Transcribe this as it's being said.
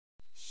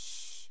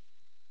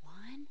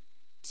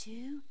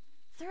2,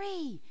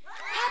 3.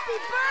 Happy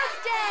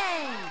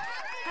birthday!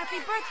 Happy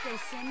birthday,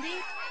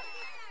 Cindy.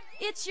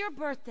 It's your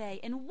birthday,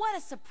 and what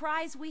a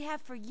surprise we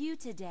have for you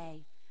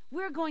today.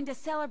 We're going to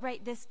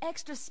celebrate this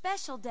extra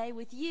special day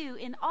with you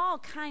in all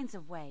kinds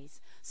of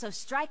ways. So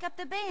strike up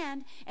the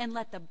band and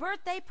let the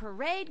birthday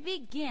parade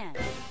begin.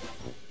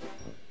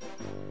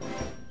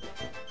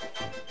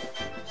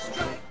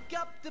 Strike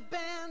up the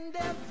band,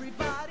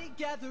 everybody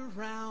gather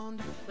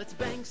round. Let's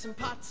bang some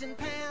pots and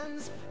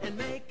pans and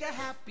make a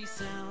happy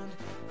sound.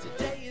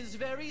 Today is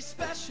very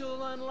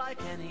special, unlike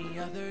any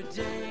other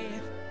day.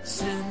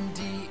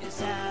 Cindy is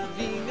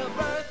having a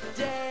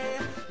birthday.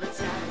 Let's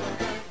have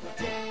a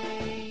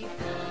birthday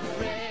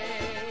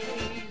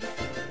parade.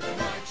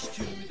 March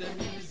to the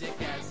music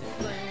as it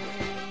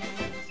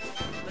plays.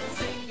 Let's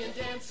sing and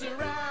dance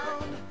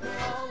around,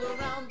 all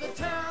around the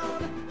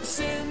town.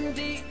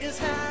 Cindy is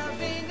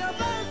having a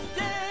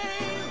birthday.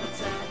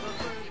 Let's have a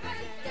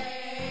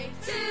birthday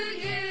to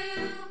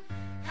you.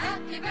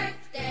 Happy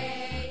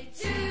birthday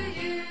to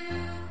you.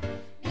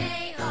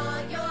 May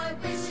all your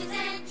wishes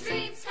and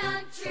dreams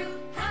come true.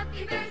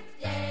 Happy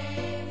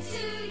birthday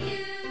to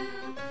you.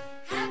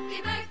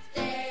 Happy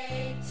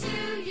birthday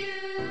to you.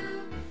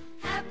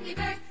 Happy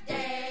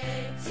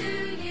birthday to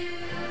you.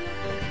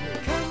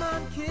 Come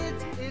on,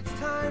 kids, it's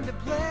time to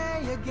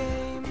play a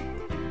game.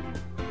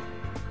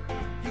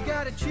 You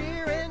gotta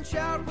cheer and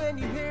shout when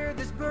you hear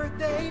this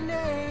birthday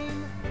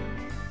name.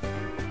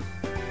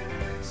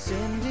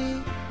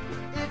 Cindy,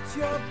 it's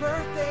your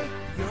birthday,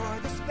 you're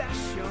the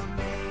special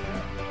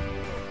name.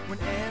 When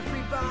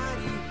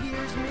everybody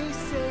hears me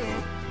say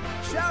it,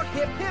 shout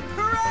hip hip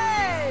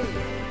hooray!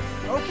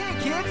 Okay,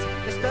 kids,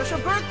 the special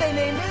birthday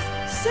name is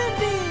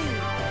Cindy!